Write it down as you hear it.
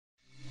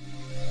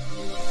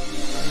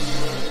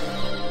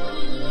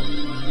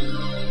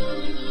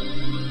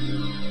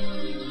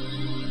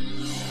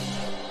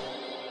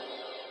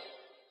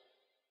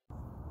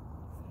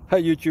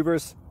Hi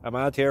YouTubers, I'm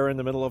out here in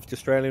the middle of the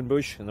Australian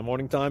bush in the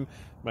morning time.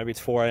 Maybe it's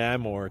 4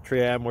 a.m. or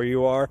 3 a.m. where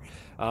you are.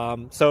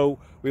 So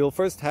we'll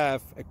first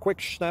have a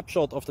quick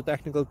snapshot of the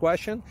technical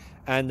question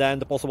and then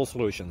the possible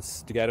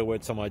solutions, together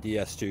with some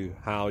ideas to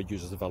how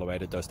users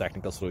evaluated those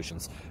technical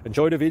solutions.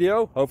 Enjoy the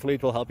video, hopefully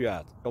it will help you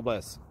out. God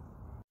bless.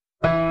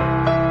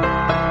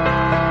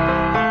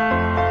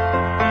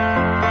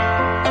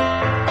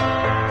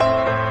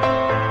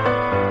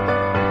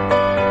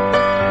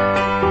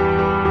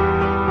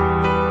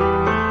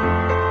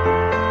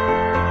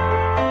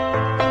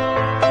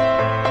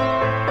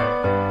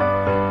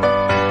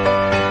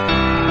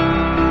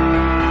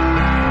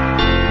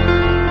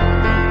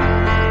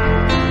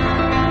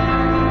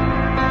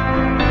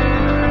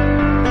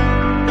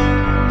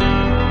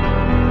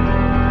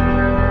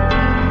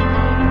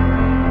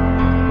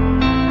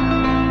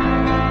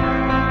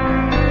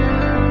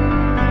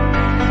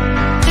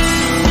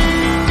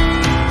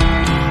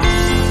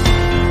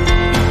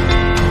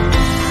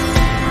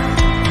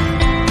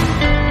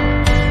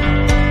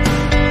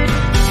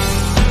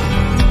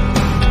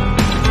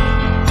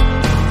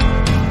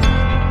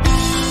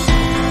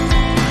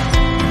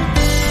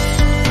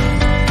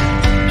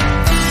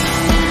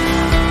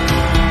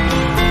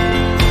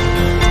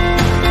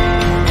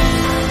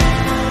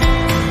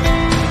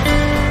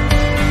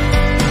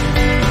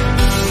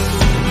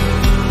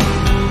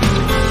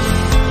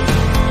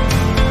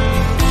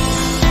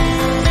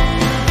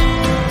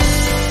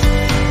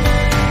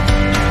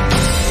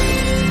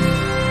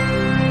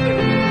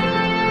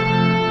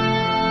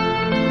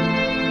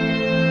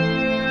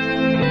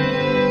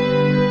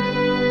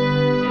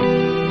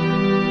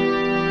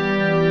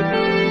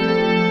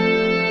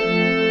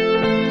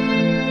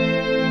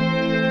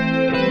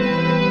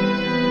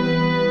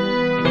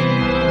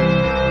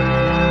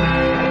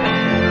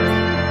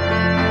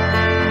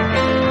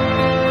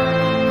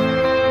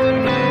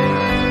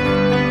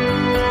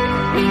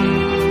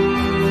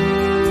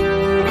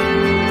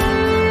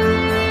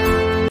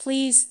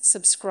 Please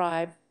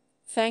subscribe.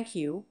 Thank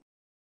you.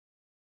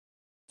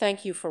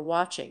 Thank you for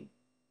watching.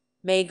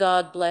 May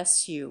God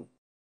bless you.